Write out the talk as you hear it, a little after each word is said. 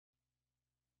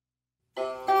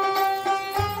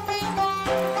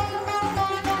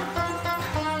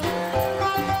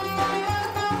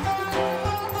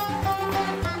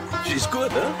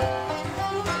good, huh?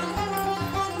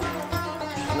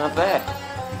 She's not bad.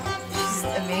 She's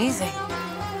amazing.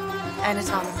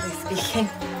 Anatomically speaking.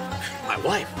 My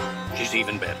wife. She's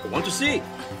even better. Want to see?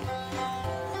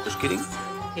 Just kidding.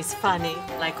 He's funny,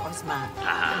 like Osman.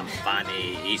 I'm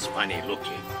funny. He's funny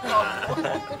looking.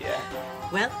 Yeah.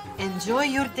 Well, enjoy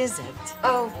your dessert.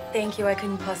 Oh, thank you. I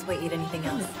couldn't possibly eat anything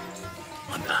else.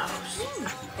 On the house.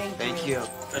 Thank you.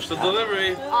 Special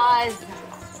delivery. Oz,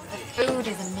 the food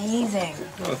is amazing.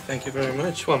 Oh, thank you very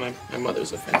much. Well, my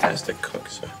mother's a fantastic cook,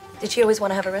 so. Did she always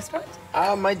want to have a restaurant?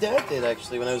 My dad did,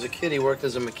 actually. When I was a kid, he worked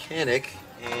as a mechanic,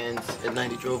 and at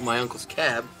night he drove my uncle's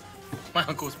cab. My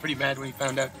uncle was pretty mad when he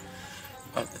found out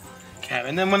about the cab.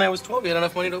 And then when I was 12, he had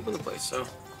enough money to open the place, so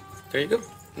there you go.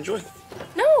 Enjoy.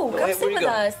 No, Hey, come sit with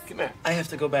us. Come here. I have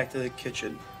to go back to the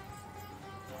kitchen.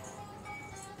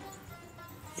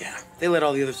 Yeah, they let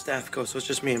all the other staff go, so it's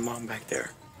just me and Mom back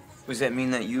there. Does that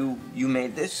mean that you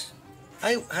made this?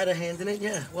 I had a hand in it,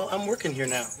 yeah. Well, I'm working here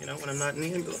now, when I'm not in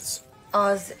the ambulance.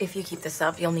 Oz, if you keep this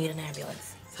up, you'll need an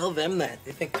ambulance. Tell them that.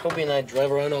 They think Toby and I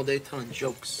drive around all day telling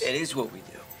jokes. It is what we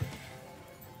do.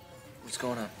 What's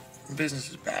going on? Business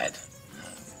is bad.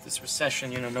 This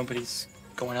recession, nobody's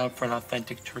going out for an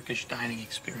authentic Turkish dining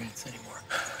experience anymore.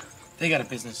 They got a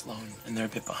business loan, and they're a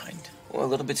bit behind. Well, a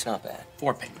little bit's not bad.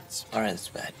 4 payments. All right, that's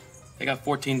bad. They got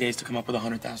 14 days to come up with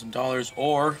 $100,000,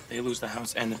 or they lose the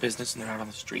house and the business, and they're out on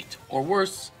the street. Or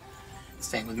worse,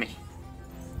 staying with me.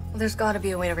 Well, there's got to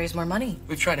be a way to raise more money.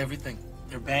 We've tried everything.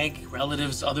 Their bank,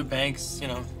 relatives, other banks,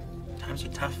 times are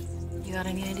tough. You got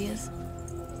any ideas?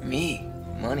 Me?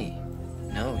 Money?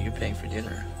 No, you're paying for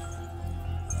dinner.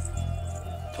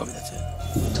 Toby, that's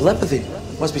it. Telepathy.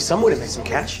 Must be some way to make some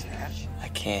cash. I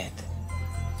can't.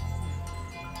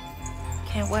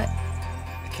 Can't what?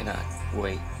 I cannot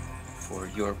wait for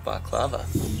your baklava.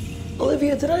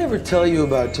 Olivia, did I ever tell you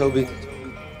about Toby?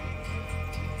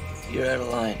 You're out of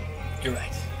line. You're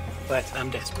right. But I'm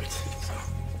desperate, so.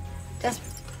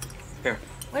 Desperate. Here,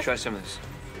 What? try some of this.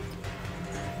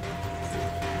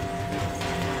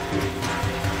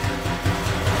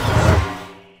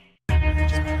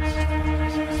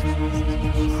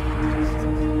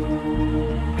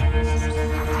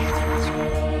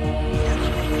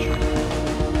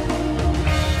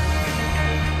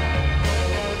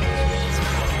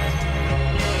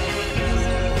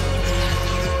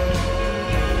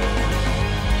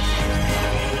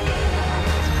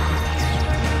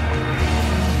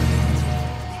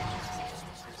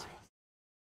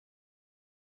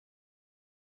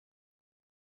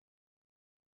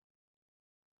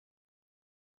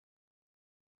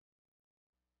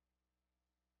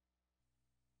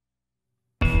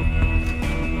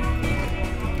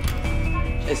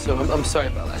 Hey, so I'm sorry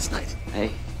about last night. Hey,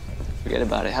 forget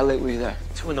about it. How late were you there?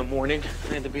 2 in the morning.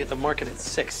 I had to be at the market at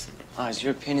 6. Oz,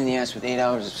 you're a pain in the ass with 8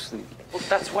 hours of sleep. Well,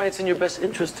 that's why it's in your best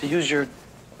interest to use your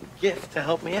gift to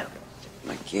help me out.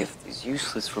 My gift is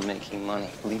useless for making money.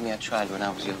 Believe me, I tried when I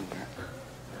was younger.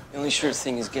 The only sure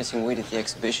thing is guessing weight at the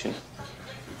exhibition.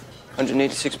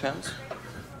 186 pounds?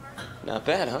 Not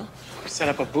bad, huh? Set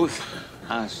up a booth.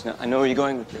 Oz, I know where you're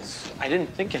going with this. I didn't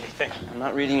think anything. I'm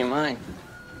not reading your mind.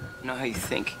 I know how you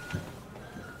think.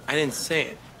 I didn't say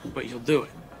it, but you'll do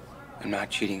it. I'm not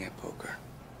cheating at poker.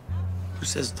 Who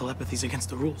says telepathy's against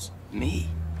the rules? Me?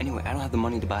 Anyway, I don't have the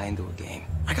money to buy into a game.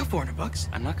 I got $400.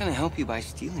 I'm not gonna help you by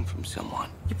stealing from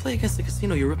someone. You play against the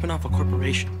casino, you're ripping off a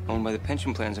corporation. Owned by the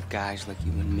pension plans of guys like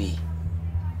you and me.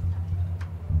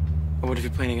 Or what if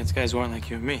you're playing against guys who aren't like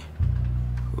you and me?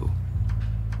 Who?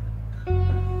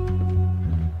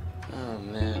 Oh,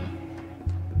 man.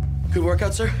 Good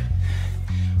workout, sir?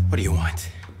 What do you want?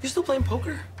 You still playing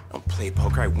poker? I don't play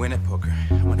poker, I win at poker.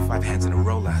 I won 5 hands in a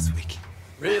row last week.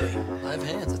 Really? 5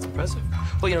 hands, that's impressive.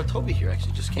 Well, Toby here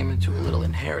actually just came into a little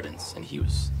inheritance, and he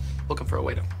was looking for a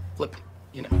way to flip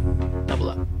it, double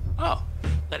up. Oh,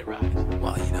 let it ride.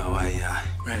 Well, I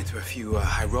ran into a few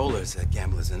high rollers at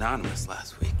Gamblers Anonymous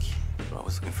last week. They're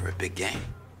always looking for a big game.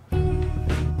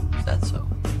 Is that so?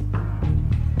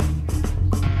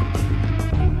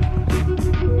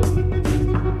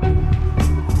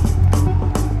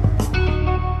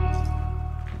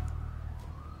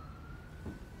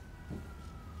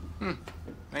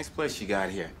 Nice place you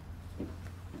got here.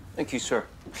 Thank you, sir.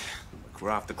 Look, we're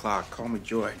off the clock. Call me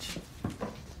George.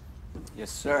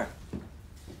 Yes, sir.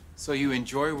 So you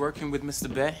enjoy working with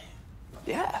Mr. Bay?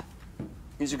 Yeah.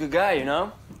 He's a good guy,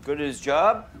 Good at his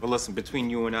job. Well, listen,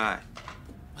 between you and I,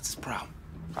 what's his problem?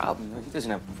 Problem? He doesn't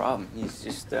have a problem. He's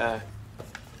just, got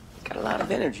a lot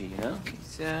of energy,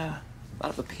 He's, a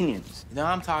lot of opinions.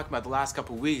 I'm talking about the last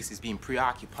couple of weeks. He's being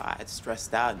preoccupied,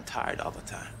 stressed out, and tired all the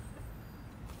time.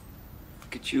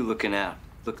 Look at you looking out.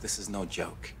 Look, this is no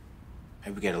joke.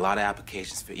 Hey, we get a lot of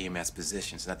applications for EMS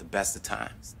positions, and at the best of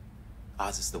times,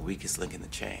 ours is the weakest link in the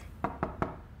chain.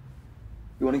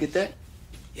 You want to get that?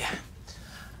 Yeah.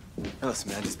 Now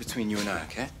listen, man, just between you and I,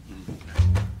 okay?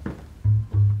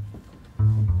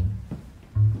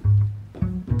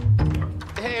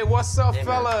 Hey, what's up,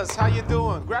 fellas? How you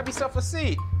doing? Grab yourself a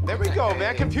seat. There we go,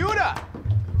 man. Computer.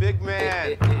 Big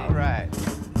man. All right.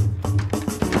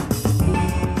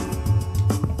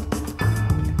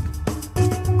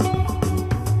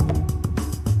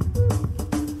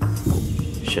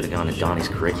 Should have gone to Donnie's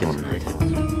curriculum night.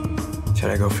 Should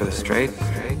I go for the straight,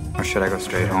 or should I go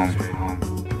straight home?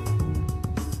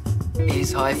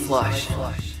 Ace high flush.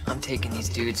 I'm taking these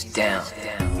dudes down.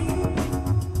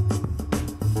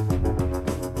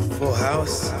 Full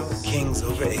house, kings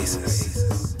over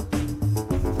aces.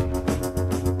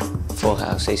 Full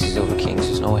house, aces over kings.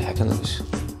 There's no way I can lose.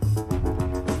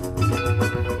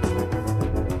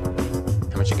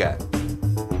 How much you got?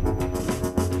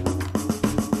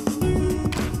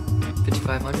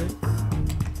 5,500?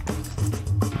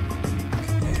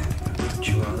 Put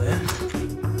you all in.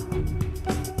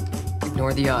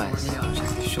 Ignore the eyes. Check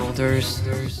the shoulders,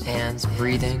 hands,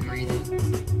 breathing.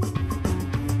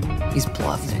 He's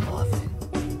bluffing. I'm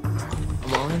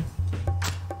all in.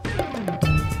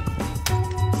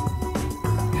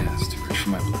 Yeah, it's too rich for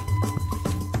my blood.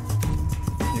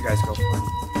 You guys go for it.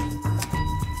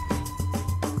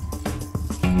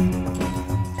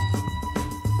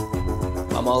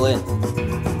 I'm all in.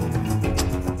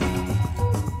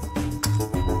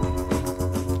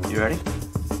 You ready?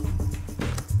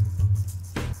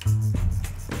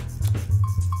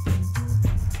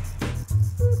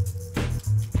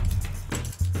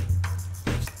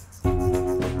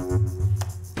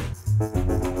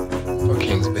 Four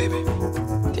kings, baby.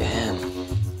 Damn.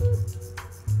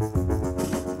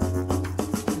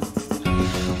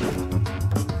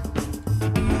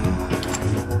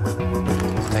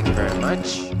 Thank you very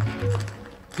much.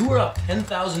 You were up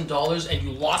 $10,000 and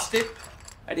you lost it?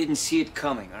 I didn't see it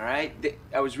coming, all right?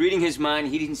 I was reading his mind.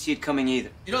 He didn't see it coming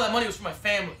either. You know that money was for my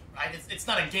family, right? It's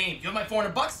not a game. You have my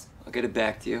 400 bucks? I'll get it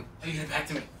back to you. Oh, you get it back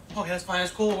to me. Okay, that's fine.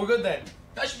 That's cool. We're good then.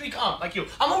 I should be calm, like you.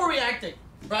 I'm overreacting,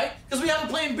 right? Because we have a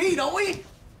plan B, don't we?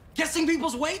 Guessing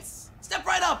people's weights? Step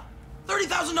right up.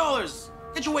 $30,000.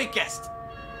 Get your weight guessed.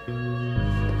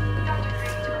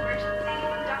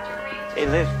 Hey,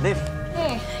 Liv.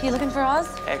 Hey, you looking for Oz?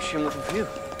 Actually, I'm looking for you.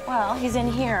 Well, he's in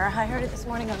here. I heard it this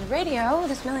morning on the radio.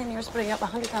 This millionaire's putting up a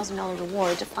 $100,000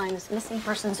 reward to find this missing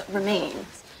person's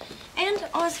remains. And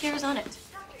Oz here is on it.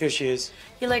 Here she is.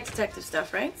 You like detective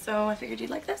stuff, right? So I figured you'd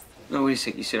like this. No, wait a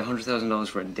sec. You said $100,000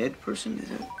 for a dead person? Is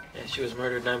it? Yeah, she was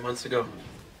murdered 9 months ago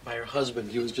by her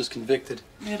husband. He was just convicted.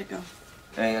 Way to go.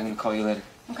 Hey, I'm gonna call you later.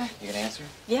 Okay. You gonna answer?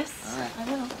 Yes, All right. I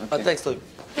will. Okay. Thanks, Luke.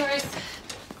 No worries.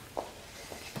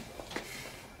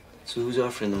 So who's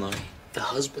offering the money? The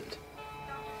husband.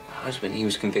 The husband. He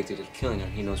was convicted of killing her.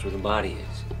 He knows where the body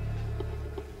is.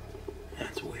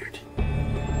 That's weird.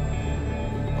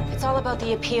 It's all about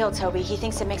the appeal, Toby. He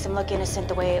thinks it makes him look innocent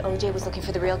the way OJ was looking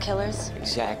for the real killers.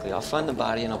 Exactly. I'll find the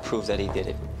body and I'll prove that he did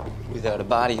it. Without a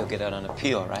body, he'll get out on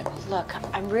appeal, right? Look,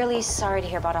 I'm really sorry to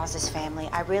hear about Oz's family.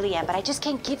 I really am, but I just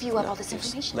can't give you up all this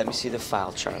information. Let me see the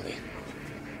file, Charlie.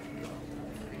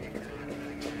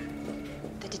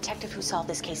 The detective who solved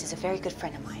this case is a very good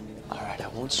friend of mine. All right, I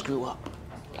won't screw up.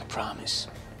 I promise.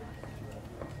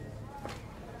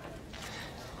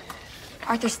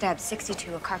 Arthur Stabb's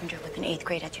 62, a carpenter with an 8th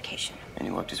grade education. And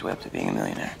he worked his way up to being a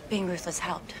millionaire. Being ruthless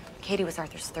helped. Katie was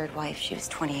Arthur's 3rd wife. She was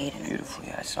 28 and... Beautiful,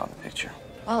 yeah, I saw the picture.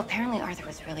 Well, apparently Arthur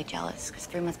was really jealous, because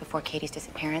 3 months before Katie's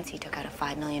disappearance, he took out a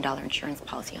 $5 million insurance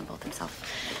policy on both himself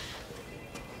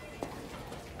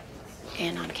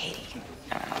and on Katie.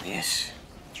 Obvious.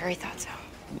 Jury thought so.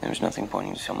 There was nothing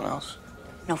pointing to someone else.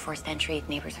 No forced entry.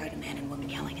 Neighbors heard a man and woman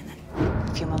yelling, and then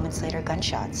a few moments later,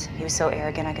 gunshots. He was so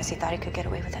arrogant, I guess he thought he could get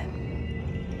away with it.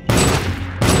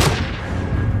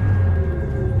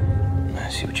 I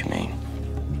see what you mean.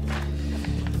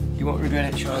 You won't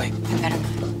regret it, Charlie. I better not.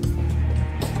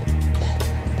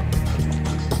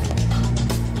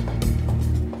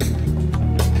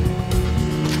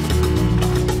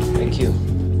 Thank you.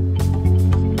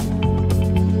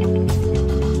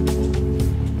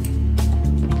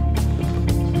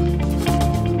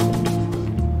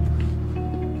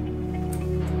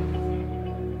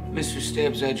 Mr.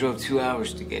 Stubbs, I drove 2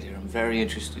 hours to get here. I'm very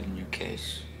interested in your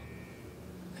case.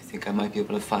 I think I might be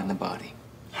able to find the body.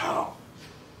 How?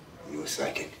 You a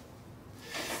psychic?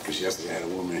 Because yesterday I had a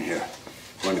woman in here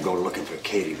going to go looking for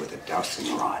Katie with a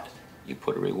dowsing rod. You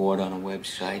put a reward on a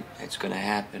website, it's gonna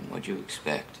happen. What'd you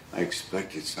expect? I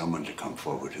expected someone to come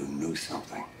forward who knew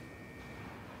something.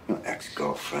 You know,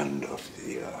 ex-girlfriend of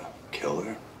the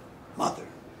killer, mother.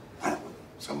 I don't know,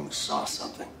 someone who saw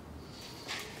something.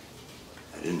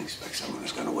 I didn't expect someone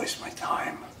who's gonna waste my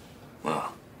time.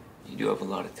 Well, you do have a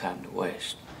lot of time to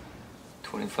waste.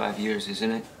 25 years,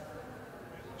 isn't it?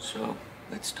 So,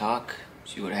 let's talk,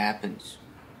 see what happens.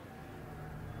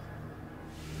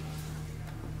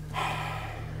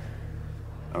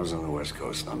 I was on the West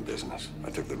Coast on business. I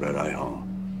took the red eye home.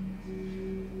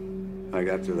 I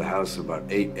got to the house about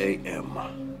 8 a.m.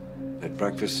 Had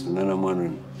breakfast, and then I'm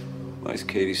wondering, why is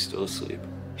Katie still asleep?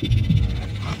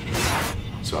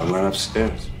 So I went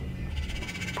upstairs.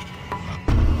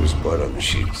 There was blood on the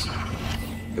sheets.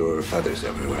 There were feathers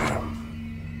everywhere.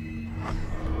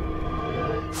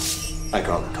 I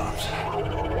called the cops.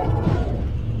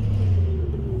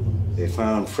 They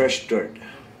found fresh dirt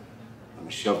on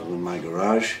a shovel in my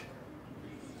garage.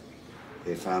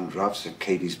 They found drops of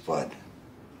Katie's blood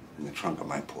in the trunk of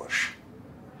my Porsche.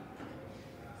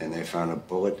 And they found a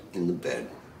bullet in the bed,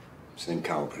 same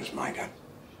caliber as my gun.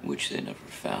 Which they never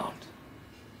found.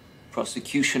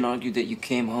 Prosecution argued that you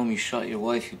came home, you shot your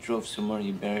wife, you drove somewhere,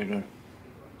 you buried her.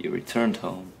 You returned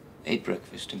home, ate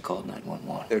breakfast, and called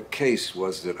 911. Their case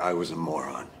was that I was a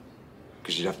moron,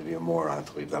 because you'd have to be a moron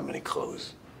to leave that many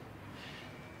clues.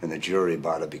 And the jury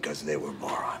bought it because they were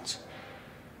morons.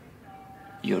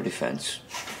 Your defense?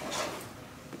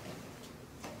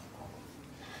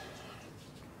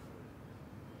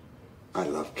 I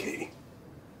love Katie.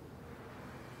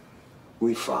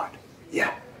 We fought,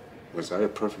 yeah. Was I a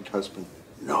perfect husband?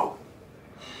 No.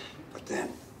 But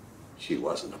then, she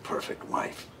wasn't a perfect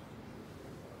wife.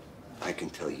 I can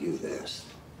tell you this.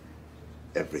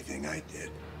 Everything I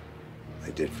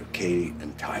did for Katie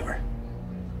and Tyler.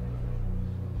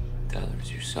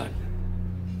 Tyler's your son?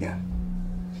 Yeah.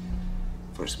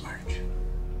 First marriage.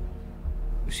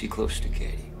 Was he close to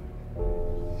Katie?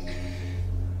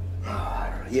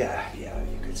 Yeah,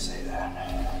 you could say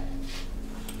that.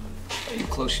 Are you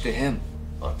close to him?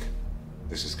 Look,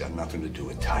 this has got nothing to do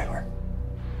with Tyler.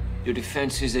 Your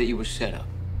defense is that you were set up.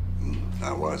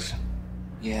 I was.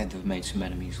 You had to have made some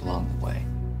enemies along the way.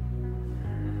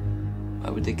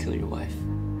 Why would they kill your wife?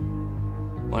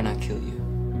 Why not kill you?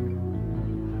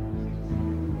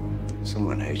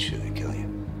 Someone hates you, they kill you.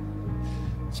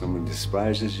 Someone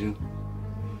despises you,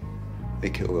 they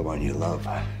kill the one you love.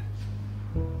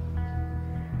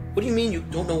 What do you mean you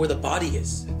don't know where the body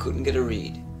is? I couldn't get a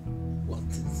read. Well,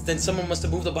 then someone must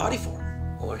have moved the body for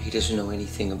him. Or he doesn't know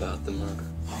anything about the murder.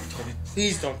 Oh, Toby,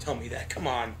 please don't tell me that. Come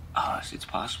on. It's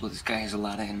possible. This guy has a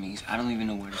lot of enemies. I don't even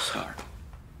know where to start.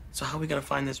 So how are we gonna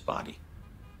find this body?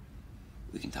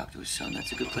 We can talk to his son.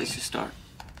 That's a good place to start.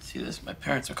 See this? My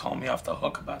parents are calling me off the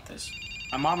hook about this.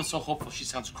 My mom is so hopeful she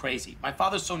sounds crazy. My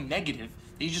father's so negative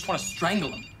that you just want to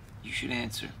strangle him. You should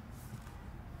answer.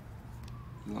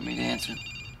 You want me to answer?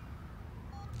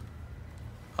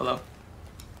 Hello?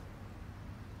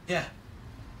 Yeah.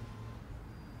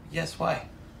 Yes, why?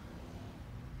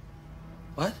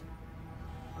 What?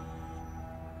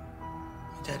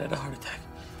 My dad had a heart attack.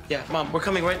 Yeah, Mom, we're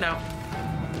coming right now.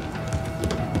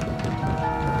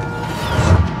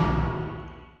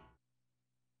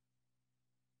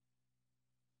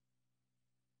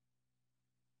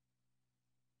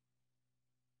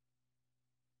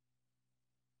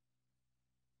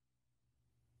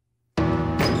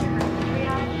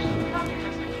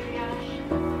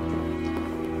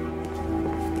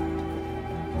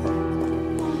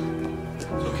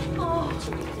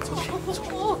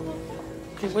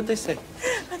 Okay, what'd they say?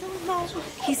 I don't know.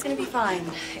 He's gonna be fine.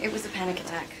 It was a panic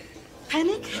attack.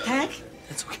 Panic attack?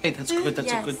 That's okay, that's good,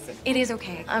 that's a good thing. It is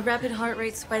okay. A rapid heart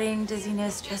rate, sweating,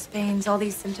 dizziness, chest pains, all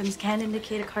these symptoms can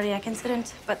indicate a cardiac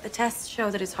incident, but the tests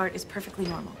show that his heart is perfectly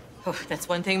normal. Oh, that's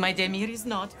one thing my Demir is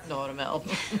not normal.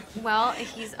 Well,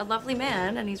 he's a lovely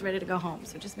man and he's ready to go home,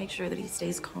 so just make sure that he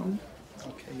stays calm.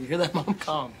 Okay, you hear that, Mom?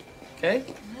 Calm. Okay?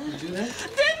 You do that?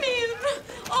 Demir!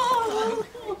 Oh!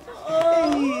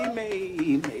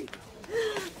 May.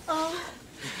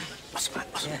 Osman.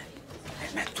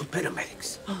 I met two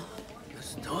paramedics. The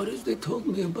stories they told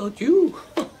me about you.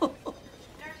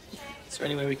 Is there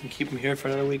any way we can keep him here for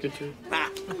another week or two?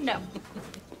 No.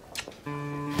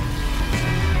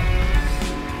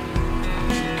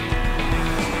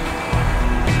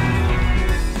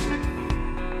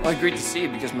 Well, I agreed to see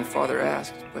it because my father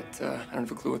asked, but I don't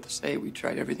have a clue what to say. We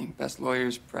tried everything. Best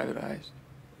lawyers, private eyes.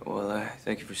 Well,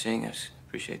 thank you for seeing us.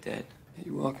 Appreciate that. Yeah,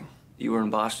 you're welcome. You were in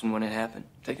Boston when it happened?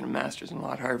 Taking a master's in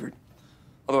law at Harvard.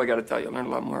 Although I gotta tell you, I learned a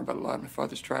lot more about law at my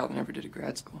father's trial than I ever did at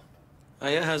grad school. Oh,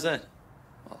 yeah? How's that?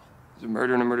 Well, There's a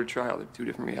murder and a murder trial. They're two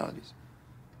different realities.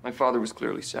 My father was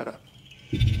clearly set up.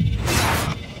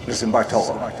 Listen,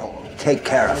 Bartolo, take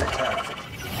care of it.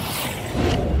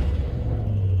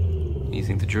 You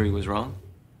think the jury was wrong?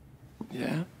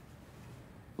 Yeah?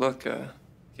 Look,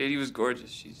 Katie was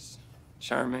gorgeous. She's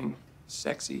charming,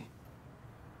 sexy.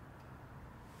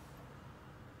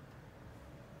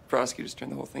 Prosecutors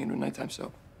turned the whole thing into a nighttime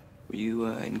soap. Were you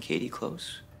and Katie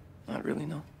close? Not really,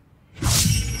 no.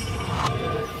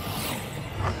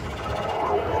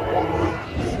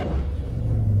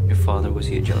 Your father, was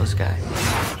he a jealous guy?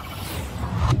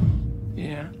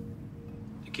 Yeah.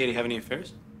 Did Katie have any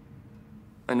affairs?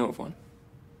 I know of one.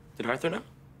 Did Arthur know?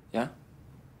 Yeah?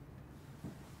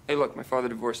 Hey, look, my father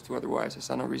divorced 2 other wives. I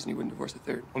saw no reason he wouldn't divorce a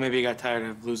third. Well, maybe he got tired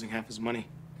of losing half his money.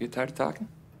 You get tired of talking?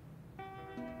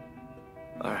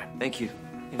 All right, thank you.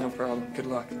 Yeah, no problem. Good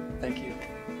luck. Thank you.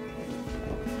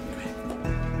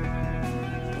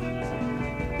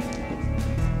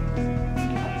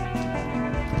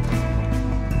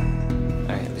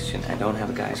 All right, listen, I don't have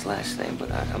a guy's last name,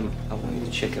 but I want you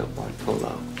to check out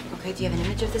Bartolo. Okay, do you have an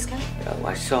image of this guy?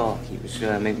 I saw he was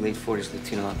maybe late 40s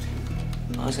Latino.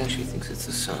 Oz actually thinks it's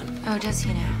the son. Oh, does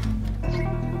he now?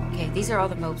 Okay, these are all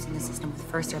the mopes in the system with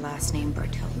first or last name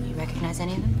Bartolo. You recognize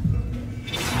any of them?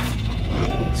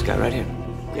 This guy right here.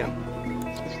 Yeah.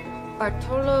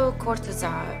 Bartolo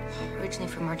Cortazar, originally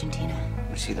from Argentina.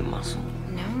 You see the muscle?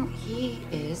 No, he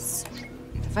is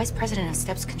the vice president of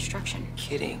Steps Construction.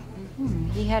 Kidding.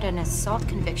 He had an assault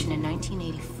conviction in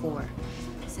 1984.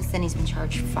 Since then, he's been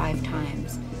charged 5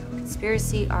 times.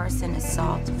 Conspiracy, arson,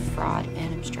 assault, fraud,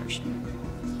 and obstruction.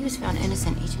 He was found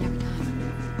innocent each and every time.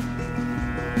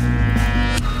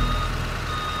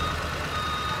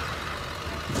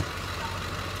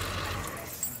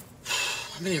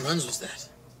 How many runs was that?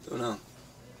 Don't know.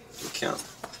 Don't count.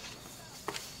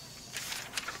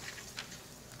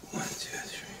 1, 2,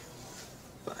 3,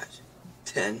 5,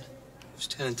 10. It was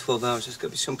 10 in 12 hours. There's gotta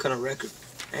be some kind of record.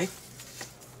 Hey?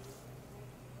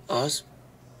 Oz?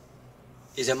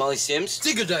 Is that Molly Sims?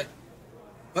 Say good day.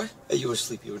 What? Hey, you were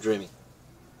asleep. You were dreaming.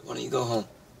 Why don't you go home?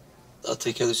 I'll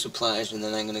take care of the supplies, and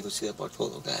then I'm gonna go see that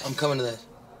Bartolo guy. I'm coming to that.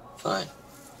 Fine.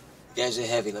 The guys are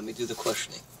heavy. Let me do the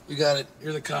questioning. You got it.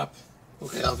 You're the cop.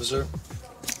 Okay, officer.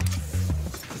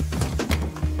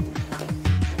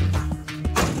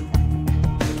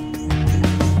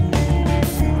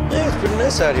 Yeah, it's pretty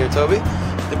nice out here, Toby.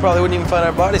 They probably wouldn't even find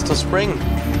our bodies till spring.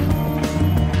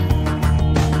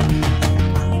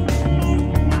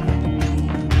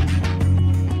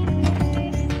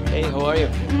 Hey, how are you?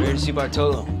 Ready to see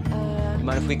Bartolo? You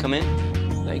mind if we come in?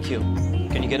 Thank you.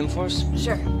 Can you get him for us?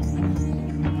 Sure.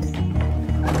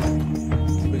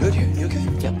 We good here? You okay?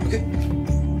 Yep. Okay.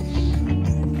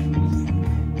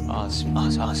 Oz.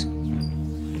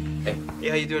 Hey. Hey,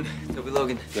 how you doing? Toby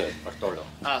Logan. Good, Bartolo.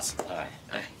 Oz. Hi.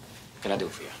 What can I do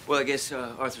for you? Well, I guess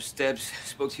Arthur Stebbs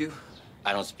spoke to you?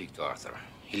 I don't speak to Arthur.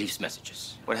 He leaves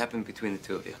messages. What happened between the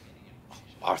two of you?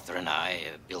 Arthur and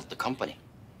I built the company.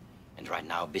 And right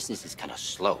now, business is kind of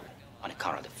slow on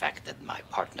account of the fact that my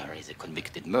partner is a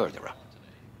convicted murderer.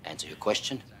 Answer your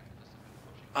question?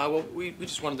 Well, we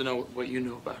just wanted to know what you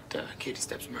knew about Katie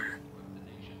Stepp's murder.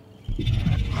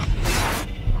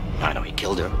 I know he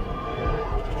killed her,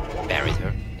 buried her,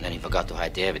 and then he forgot to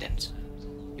hide the evidence.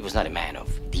 He was not a man of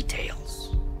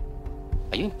details.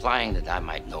 Are you implying that I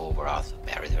might know where Arthur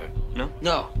buried her? No?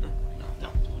 No.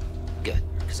 No. Good,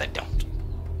 because I don't.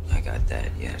 I got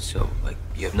that, yeah. So, like,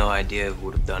 you have no idea who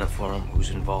would have done it for him,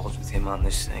 who's involved with him on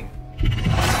this thing?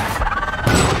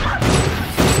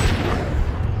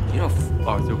 You know if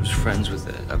Arthur was friends with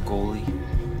a goalie?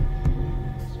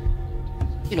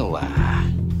 You know,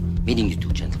 meeting you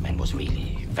two gentlemen was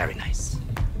really very nice.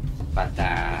 But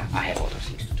I have other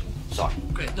things to do. Sorry.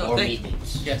 Great. No, More thank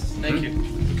meetings. Yes, thank you.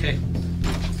 Okay.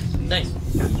 Thanks.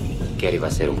 Katie va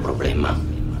a ser un problema.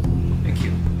 Thank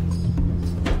you.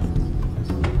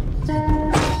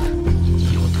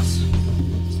 Idiotas.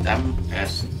 Dumb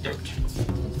as dirt.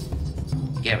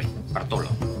 Gary, Bartolo,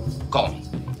 call me.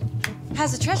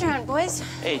 How's the treasure hunt, boys?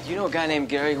 Hey, do you know a guy named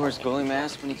Gary who wears goalie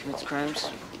masks when he commits crimes?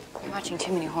 You're watching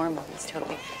too many horror movies,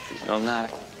 Toby. No, I'm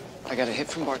not. I got a hit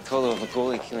from Bartolo of a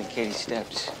goalie killing Katie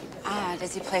Steps.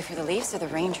 Does he play for the Leafs or the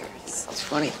Rangers? It's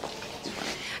funny.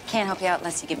 Can't help you out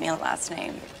unless you give me a last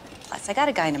name. Plus, I got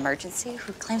a guy in emergency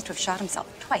who claims to have shot himself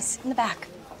twice in the back.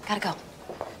 Gotta go.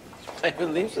 Play for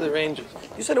the Leafs or the Rangers?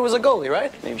 You said it was a goalie,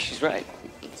 right? Maybe she's right.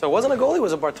 So it wasn't a goalie,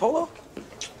 was it Bartolo?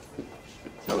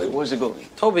 No, it was a goalie.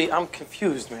 Toby, I'm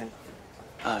confused, man.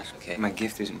 It's okay. My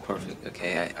gift isn't perfect,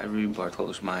 okay? I read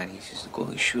Bartolo's mind. He's just the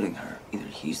goalie shooting her. Either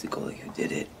he's the goalie who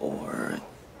did it, or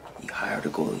he hired a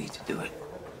goalie to do it.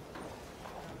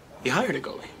 He hired a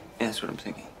goalie. Yeah, that's what I'm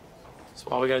thinking. So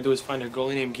all we gotta do is find a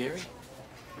goalie named Gary?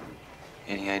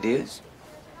 Any ideas?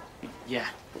 Yeah,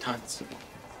 tons.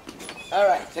 All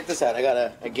right, check this out. I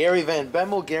got a Gary Van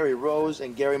Bemmel, Gary Rose,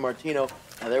 and Gary Martino.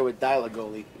 Now they're with Dyla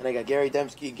goalie. And I got Gary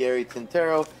Dembski, Gary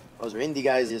Tintero. Those are indie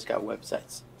guys. They just got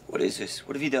websites. What is this?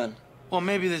 What have you done? Well,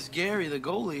 maybe this Gary, the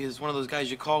goalie, is one of those guys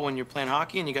you call when you're playing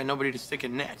hockey and you got nobody to stick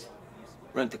in net.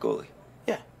 Rent the goalie?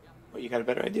 Yeah. Well, you got a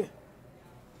better idea?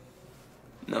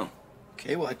 No.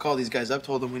 Okay, well, I called these guys up,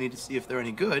 told them we need to see if they're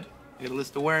any good. I got a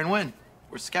list of where and when.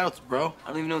 We're scouts, bro. I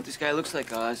don't even know what this guy looks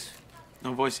like, Oz.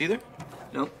 No voice either?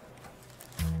 No.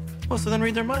 Well, so then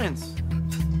read their minds.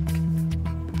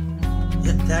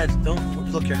 Yeah, Dad,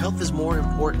 don't... Look, your health is more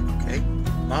important, okay?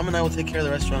 Mom and I will take care of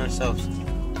the restaurant ourselves.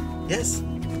 Yes?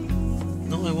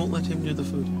 No, I won't let him do the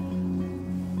food.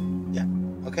 Yeah.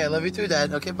 Okay, I love you too,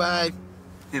 Dad. Okay, bye.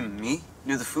 Him and me?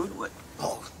 Do the food? What?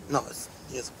 Oh, no,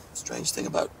 he has a strange thing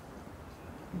about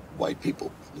white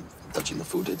people touching the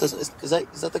food. It doesn't... Is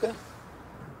that the guy?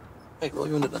 Hey, roll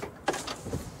your window down.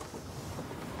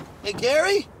 Hey,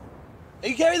 Gary? Are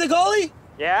you Gary the goalie?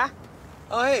 Yeah?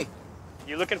 Oh, hey.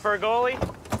 You looking for a goalie?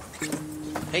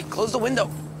 Hey, close the window.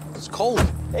 It's cold.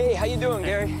 Hey, how you doing,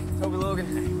 Gary? Toby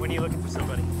Logan. When are you looking for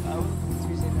somebody?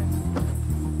 Tuesday night.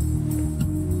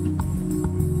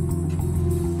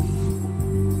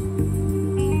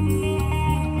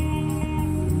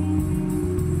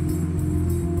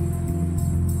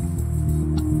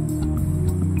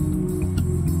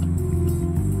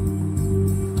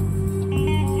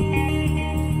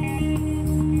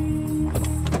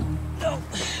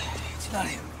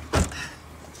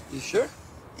 Sure?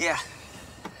 Yeah.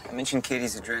 I mentioned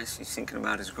Katie's address. He's thinking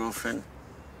about his girlfriend.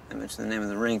 I mentioned the name of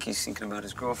the rink. He's thinking about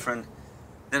his girlfriend.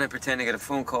 Then I pretend to get a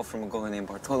phone call from a goalie named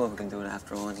Bartolo who can do it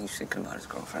after all, and he's thinking about his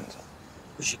girlfriend.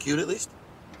 Was she cute, at least?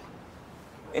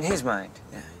 In his mind,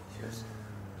 yeah, she was.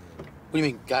 What do you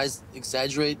mean? Guys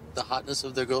exaggerate the hotness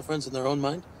of their girlfriends in their own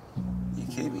mind? You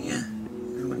kidding me? Yeah.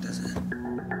 Everyone does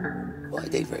that. Well, I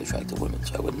date very attractive women,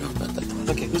 so I wouldn't know about that.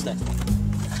 Okay, who's next?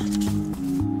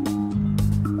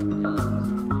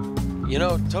 You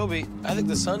know, Toby, I think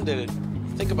the son did it.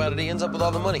 Think about it, he ends up with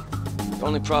all the money. The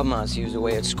only problem is he was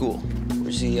away at school.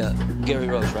 Where's the, Gary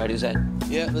Rose, right? Who's that?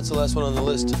 Yeah, that's the last one on the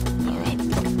list. All right.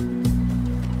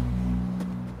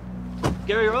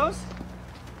 Gary Rose?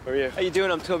 Who are you? How you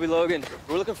doing? I'm Toby Logan.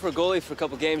 We're looking for a goalie for a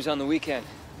couple games on the weekend.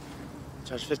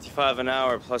 Charge $55 an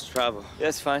hour plus travel. Yeah,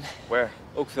 that's fine. Where?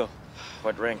 Oakville.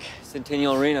 What rink?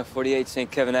 Centennial Arena, 48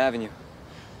 St. Kevin Avenue.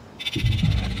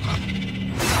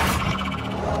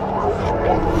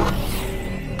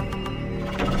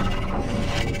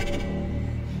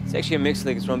 It's actually a mixed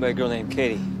league. It's run by a girl named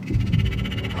Katie.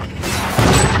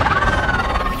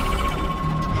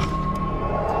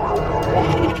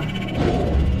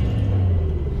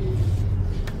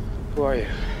 Who are you?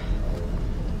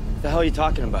 What the hell are you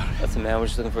talking about? Nothing, man. We're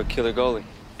just looking for a killer goalie.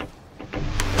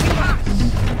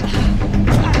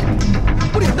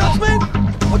 What are you nuts, man?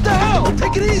 What the hell?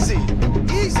 Take it easy.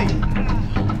 Easy.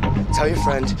 Tell your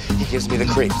friend he gives me the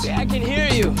creeps. Yeah, I can hear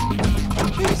you.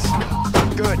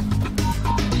 Jeez. Good.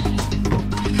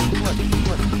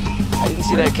 I didn't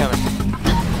see that coming.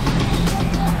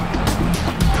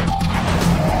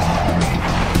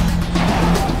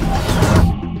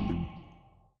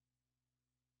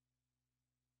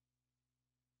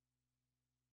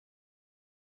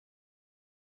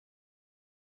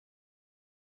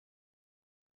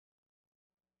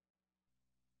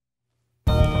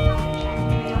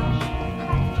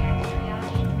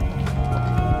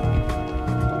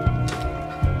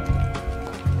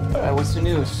 All right, what's the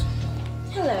news?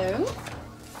 Hello.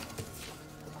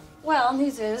 Well,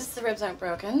 news is the ribs aren't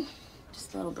broken,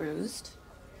 just a little bruised.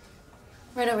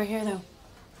 Right over here, though.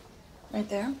 Right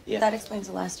there. Yeah. That explains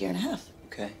the last year and a half.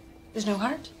 Okay. There's no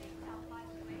heart.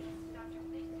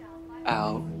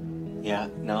 Ow. Yeah,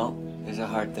 no. There's a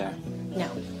heart there. No.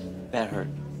 That hurt.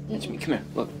 Come here.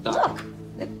 Look, doctor.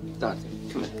 Doctor,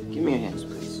 come here. Give me your hands,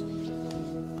 please.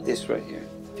 This right here.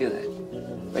 Feel that.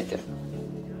 Right there.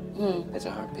 That's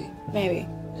a heartbeat. Maybe.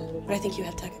 But I think you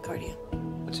have tachycardia.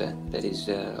 What's that? That is,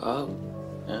 oh.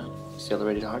 Yeah.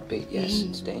 Accelerated heartbeat. Yes,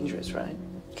 it's dangerous, right?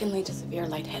 Can lead to severe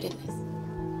lightheadedness.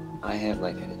 I have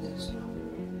lightheadedness.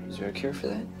 Is there a cure for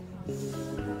that?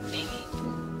 Maybe.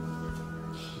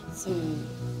 Some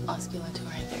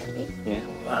osculatory therapy. Yeah?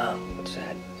 Wow. What's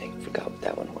that? I forgot what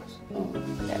that one was. Oh,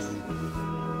 yes.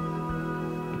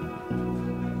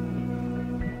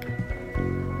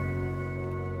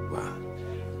 Wow.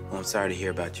 Well, I'm sorry to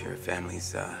hear about your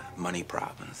family's money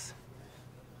problems.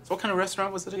 So what kind of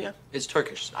restaurant was it again? It's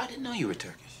Turkish. I didn't know you were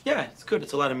Turkish. Yeah, it's good.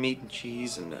 It's a lot of meat and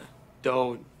cheese and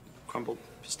dough and crumbled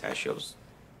pistachios.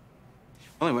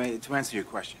 Well, anyway, to answer your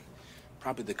question,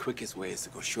 probably the quickest way is to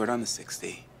go short on the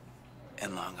 60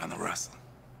 and long on the Russell.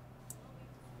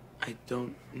 I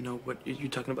don't know what you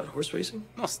talking about. Horse racing?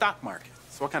 No, stock market.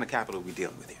 So what kind of capital are we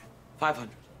dealing with here? 500.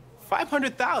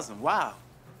 500,000. Wow.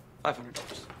 $500.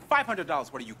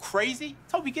 $500. What are you, crazy?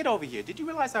 Toby, get over here. Did you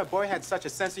realize our boy had such a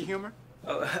sense of humor?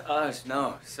 Oh,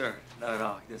 no, sir. Not at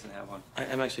all. He doesn't have one.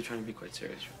 I'm actually trying to be quite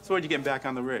serious. So when you getting back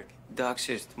on the rig? Doc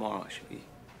says tomorrow I should be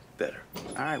better.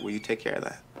 All right, well, you take care of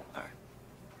that. All right.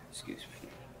 Excuse me.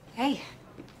 Hey.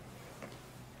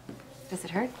 Does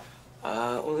it hurt?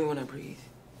 Only when I breathe.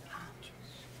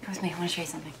 Come with me. I want to show you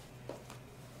something.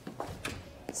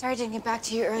 Sorry I didn't get back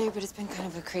to you earlier, but it's been kind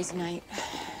of a crazy night.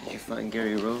 Did you find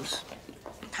Gary Rose?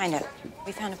 Kind of.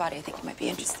 We found a body I think you might be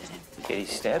interested in. Katie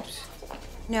Stebbs?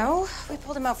 No, we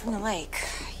pulled him out from the lake.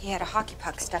 He had a hockey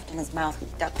puck stuffed in his mouth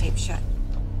with duct tape shut.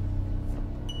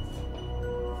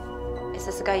 Is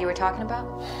this the guy you were talking about?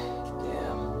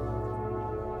 Yeah.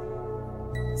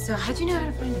 So how'd you know how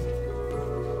to find him?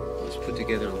 Let's put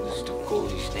together a list of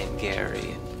goalies named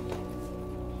Gary.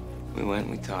 And we went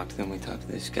and we talked to them. We talked to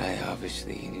this guy.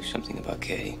 Obviously, he knew something about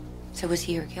Katie. So was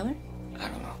he your killer? I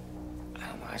don't know.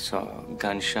 I saw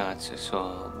gunshots. I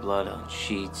saw blood on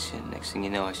sheets. And next thing you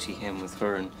know, I see him with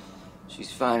her, and she's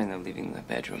fine, and they're leaving the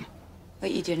bedroom.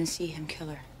 But you didn't see him kill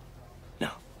her? No.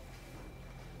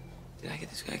 Did I get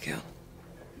this guy killed?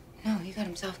 No, he got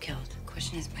himself killed. The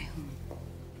question is by whom?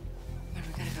 Come on,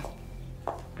 we gotta go.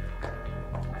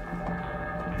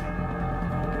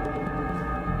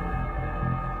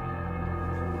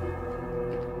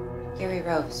 Gary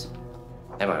Rose.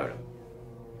 Never heard of him.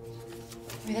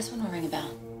 Maybe this one will ring a bell.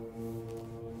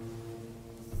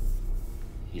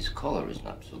 His color is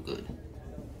not so good.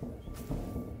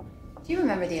 Do you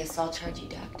remember the assault charge you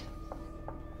ducked?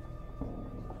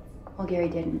 Well, Gary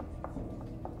didn't.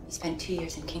 He spent 2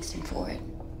 years in Kingston for it.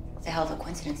 It's a hell of a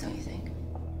coincidence, don't you think?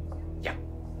 Yeah.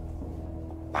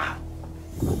 Wow.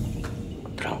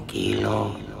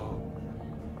 Tranquilo.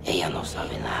 Ella no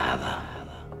sabe nada.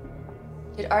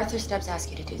 Did Arthur Stubbs ask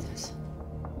you to do this?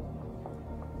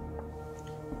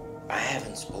 I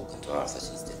haven't spoken to Arthur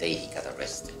since the day he got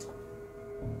arrested.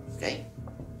 Okay?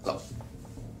 Look,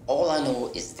 all I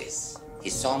know is this.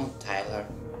 His son, Tyler,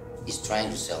 is trying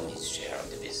to sell me his share of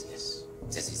the business.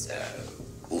 Says he's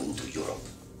moving to Europe.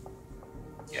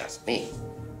 You ask me,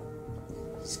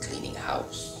 he's cleaning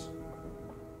house.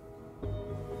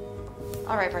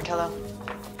 All right, Bartolo.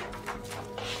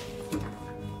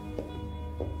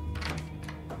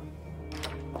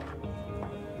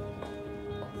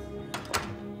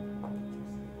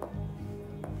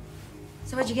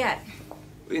 So what'd you get?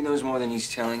 He knows more than he's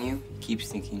telling you. He keeps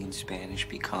thinking in Spanish.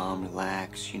 Be calm,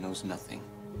 relax. She knows nothing.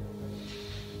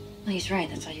 Well, he's right.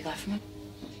 That's all you got from him?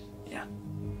 Yeah.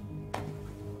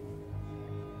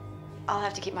 I'll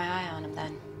have to keep my eye on him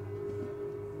then.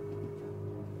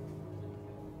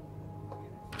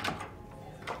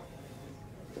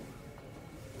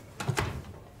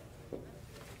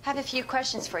 Have a few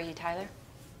questions for you, Tyler.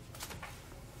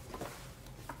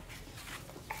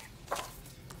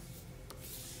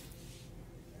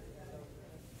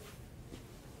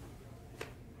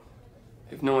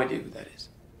 I have no idea who that is.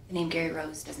 The name Gary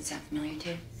Rose doesn't sound familiar to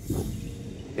you?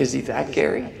 Is he that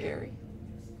Gary?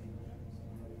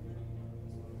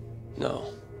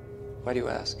 No. Why do you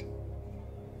ask?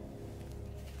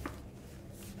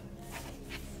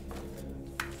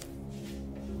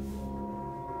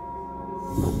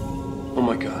 Oh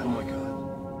my God.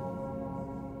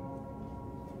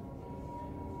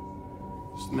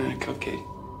 It's the man who killed Katie.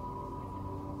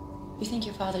 You think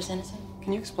your father's innocent?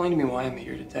 Can you explain to me why I'm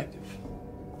here, detective?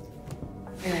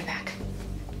 Be right back.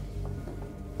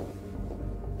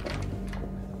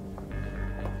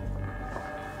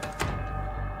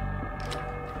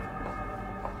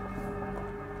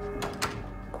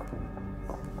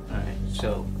 All right,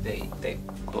 so they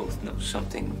both know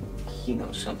something. He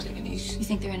knows something, and he's... You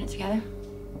think they're in it together?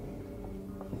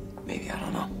 Maybe, I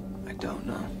don't know. I don't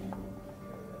know.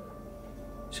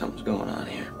 Something's going on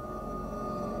here.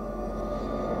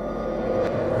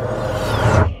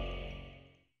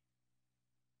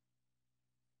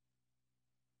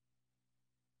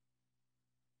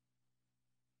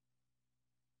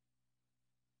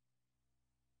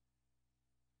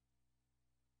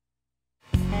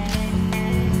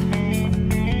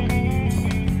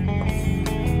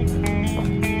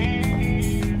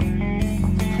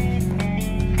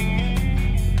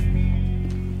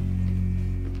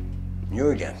 You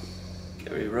again.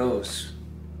 Gary Rose.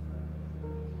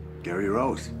 Gary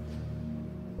Rose?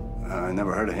 I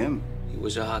never heard of him. He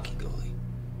was a hockey goalie.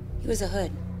 He was a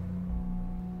hood.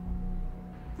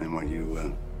 And what,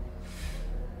 you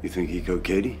think he killed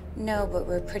Katie? No, but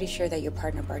we're pretty sure that your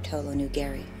partner Bartolo knew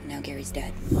Gary. Now Gary's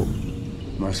dead.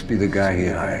 Must be the guy he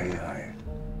hired.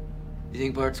 You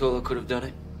think Bartolo could have done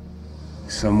it?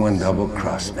 Someone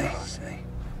double-crossed me.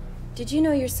 Did you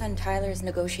know your son Tyler is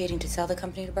negotiating to sell the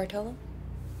company to Bartolo?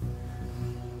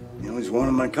 He always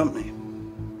wanted my company.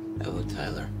 Hello,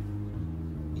 Tyler.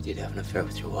 You did have an affair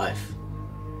with your wife.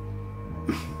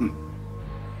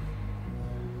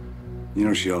 You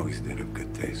know, she always did have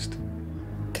good taste.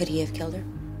 Could he have killed her?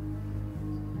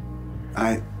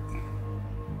 I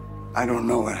don't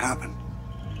know what happened.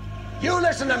 You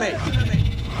listen to me.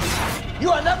 You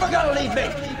are never gonna leave me.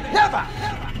 Never.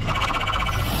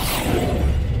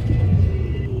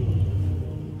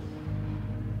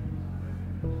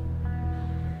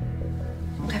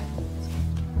 Okay.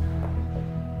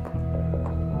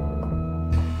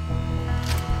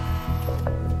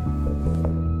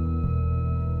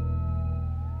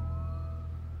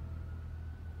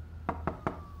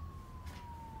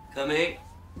 Come in.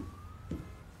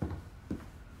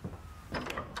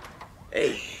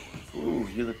 Hey. Ooh,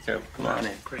 you look terrible. Come on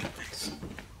in. Great, thanks.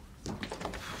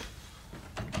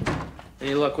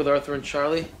 Any luck with Arthur and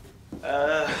Charlie?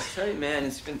 Sorry, man.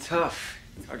 It's been tough.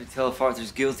 It's hard to tell if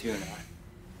Arthur's guilty or not.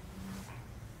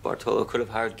 Bartolo could have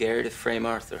hired Gary to frame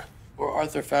Arthur. Or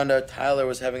Arthur found out Tyler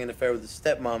was having an affair with his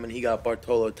stepmom and he got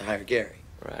Bartolo to hire Gary.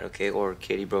 Right, okay. Or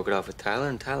Katie broke it off with Tyler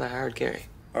and Tyler hired Gary.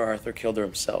 Or Arthur killed her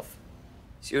himself.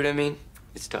 See what I mean?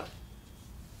 It's tough.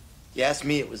 You asked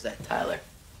me, it was that Tyler.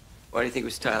 Why do you think it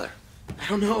was Tyler? I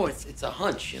don't know. It's a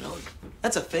hunch, you know?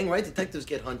 That's a thing, right? Detectives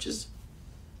get hunches.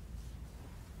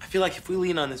 I feel like if we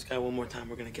lean on this guy one more time,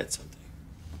 we're gonna get something.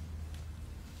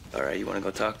 All right, you want to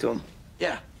go talk to him?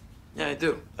 Yeah. Yeah, I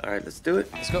do. All right, let's do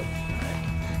it. Let's go.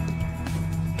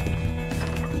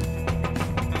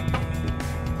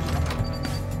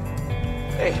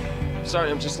 Hey, sorry,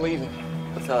 I'm just leaving.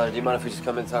 Well, Tyler, do you mind if we just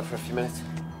come in and talk for a few minutes?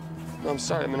 No, I'm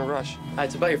sorry, I'm in a rush.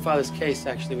 It's about your father's case,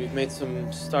 actually. We've made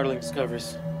some startling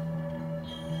discoveries.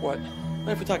 What? Mind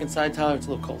if we talk inside, Tyler? It's a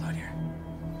little cold out here.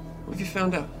 What have you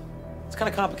found out? It's kind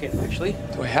of complicated, actually.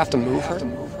 Do I have to move her?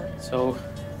 So,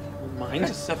 mind?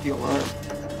 Just set the alarm.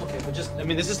 Okay, but just, I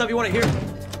mean, this is stuff you want to hear.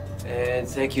 And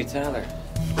thank you, Tyler.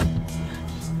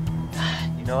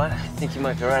 You know what? I think you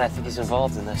might be right. I think he's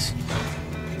involved in this.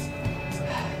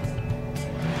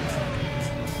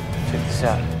 Check this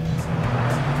out.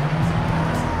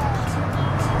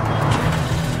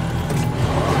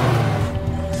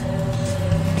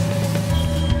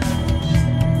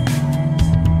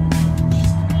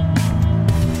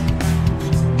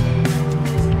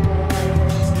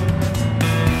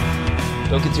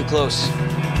 Don't get too close.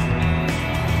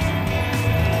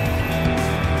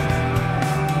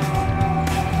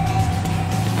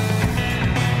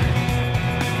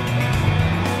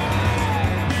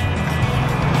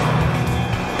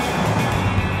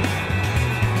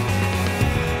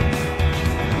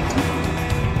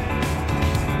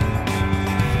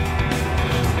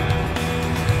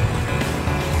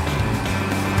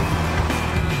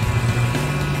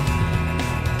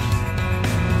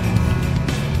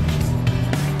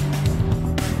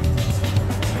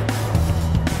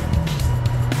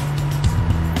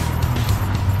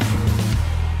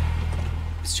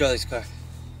 It's Charlie's car.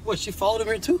 What, she followed him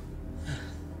here too?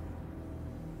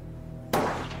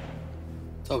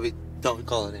 Toby, don't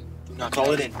call it in. Do not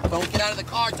call it in. Don't get out of the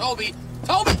car, Toby!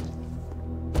 Toby!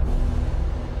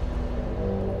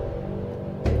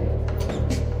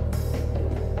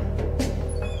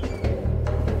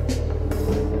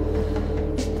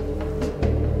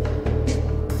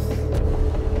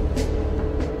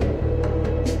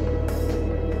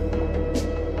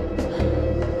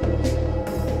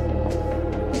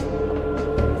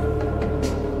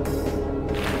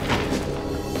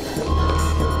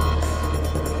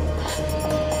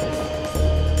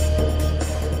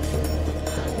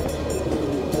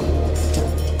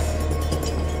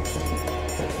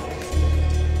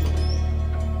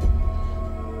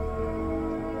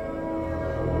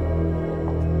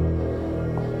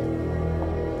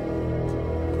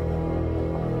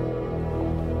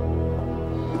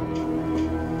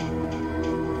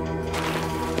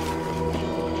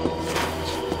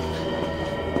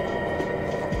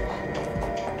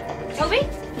 Toby?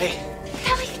 Hey, What the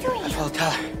hell are you doing I here? followed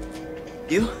Tyler.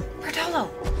 You? Bartolo.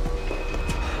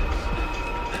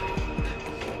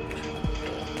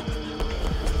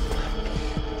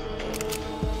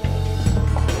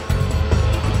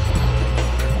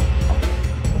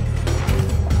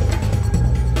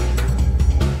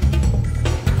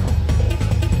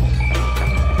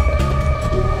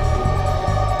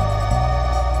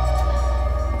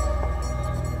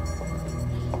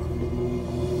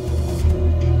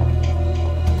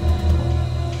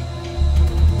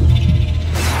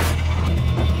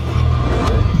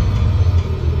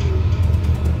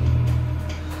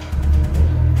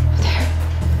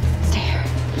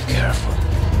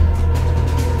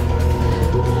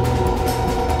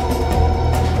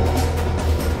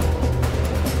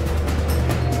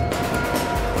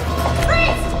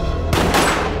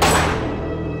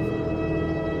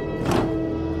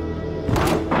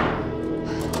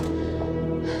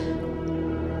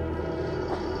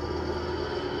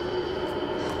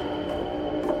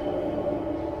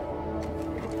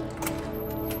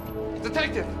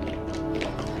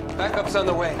 Backup's on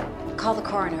the way. Call the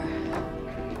coroner.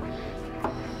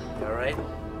 You all right?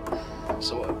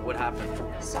 So what happened?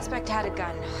 Suspect had a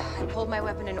gun. I pulled my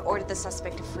weapon and ordered the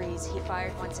suspect to freeze. He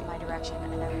fired once in my direction,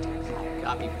 and I returned fire.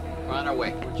 Copy. We're on our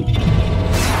way. I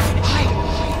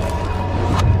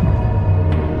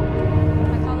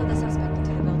followed the suspect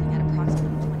into the building at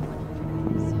approximately 2100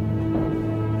 meters.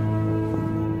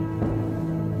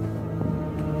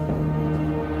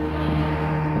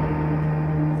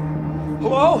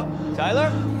 Hello? Tyler?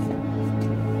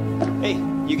 Hey,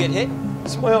 you get hit?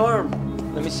 It's my arm.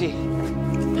 Let me see.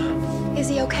 Is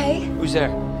he okay? Who's there?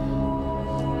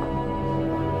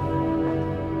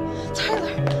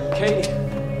 Tyler! Katie.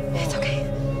 It's okay.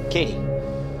 Katie.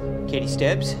 Katie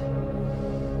Stebbs?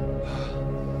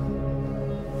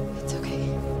 It's okay.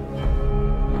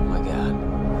 Oh my God.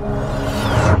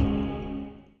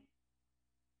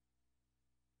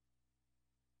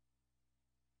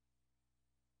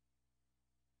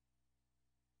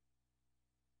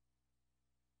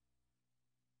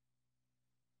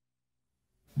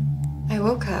 I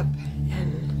woke up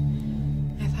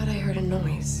and I thought I heard a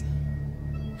noise.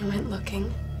 I went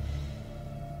looking,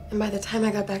 and by the time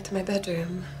I got back to my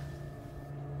bedroom,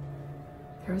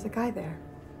 there was a guy there.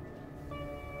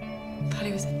 I thought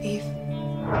he was a thief.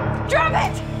 Drop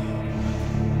it!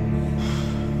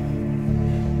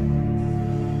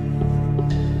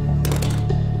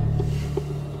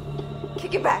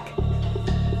 Kick it back.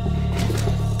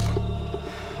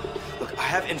 Look, I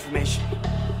have information.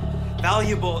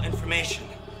 Valuable information.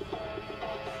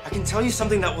 I can tell you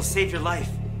something that will save your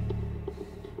life.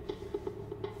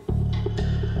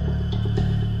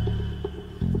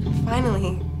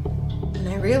 Finally, when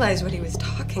I realized what he was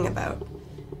talking about,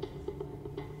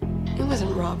 it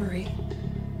wasn't robbery.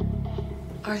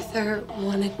 Arthur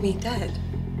wanted me dead.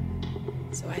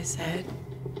 So I said,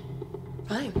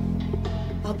 fine,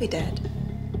 I'll be dead.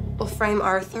 We'll frame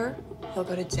Arthur, he'll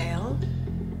go to jail.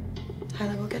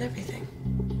 Tyler will get everything.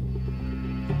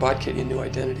 We bought Katie a new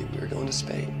identity. We were going to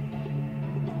Spain.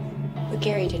 But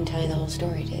Gary didn't tell you the whole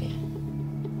story, did he?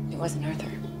 It wasn't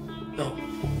Arthur. No,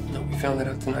 we found that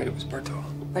out tonight. It was Bartolo.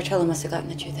 Bartolo must have gotten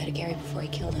the truth out of Gary before he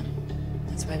killed him.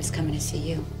 That's why he was coming to see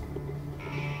you.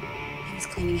 He was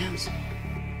cleaning house.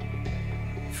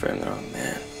 Framed the wrong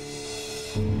man.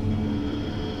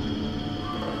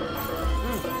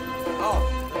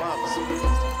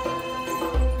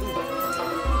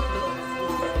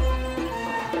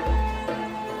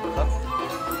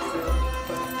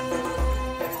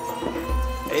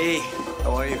 Hey,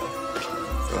 how are you?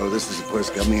 So this is the place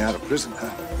got me out of prison, huh?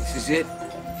 This is it.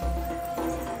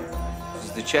 This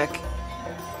is the check.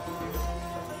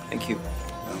 Thank you.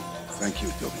 No, thank you,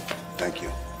 Toby. Thank you.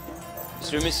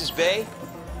 Mr. and Mrs. Bay,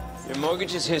 your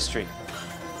mortgage is history.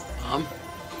 Mom?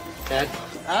 Dad?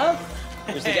 Huh?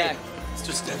 Where's the guy?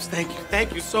 Mr. Stebbs, thank you.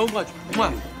 Thank you so much.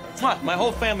 Mwah. Mwah. My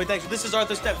whole family thanks you. This is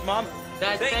Arthur Stebbs, Mom.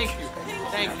 Dad, thank you.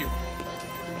 Thank you.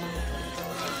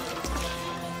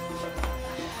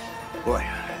 Boy,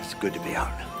 it's good to be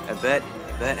out. I bet.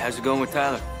 How's it going with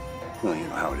Tyler? Well, you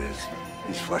know how it is.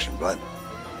 He's flesh and blood.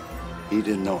 He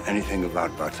didn't know anything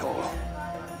about Bartolo.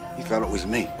 He thought it was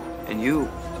me. And you?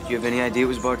 Did you have any idea it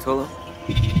was Bartolo?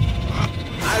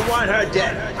 I want her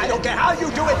dead. I don't care how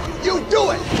you do it. You do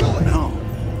it. No.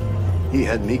 He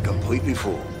had me completely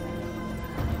fooled.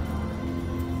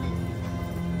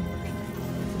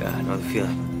 Yeah, I know the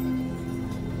feeling.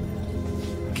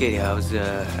 Katie, how's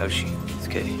she? It's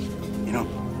Katie. You know,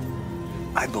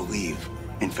 I believe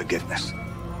in forgiveness.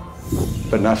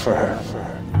 But not for her.